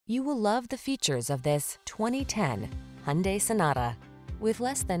You will love the features of this 2010 Hyundai Sonata. With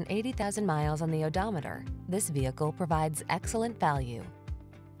less than 80,000 miles on the odometer, this vehicle provides excellent value.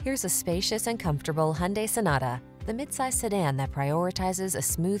 Here's a spacious and comfortable Hyundai Sonata, the midsize sedan that prioritizes a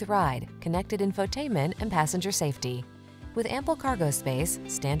smooth ride, connected infotainment, and passenger safety. With ample cargo space,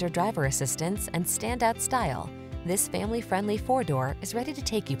 standard driver assistance, and standout style, this family-friendly four-door is ready to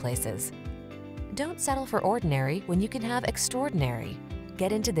take you places. Don't settle for ordinary when you can have extraordinary.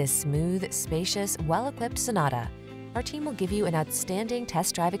 Get into this smooth, spacious, well-equipped Sonata. Our team will give you an outstanding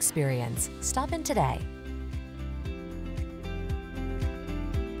test drive experience. Stop in today.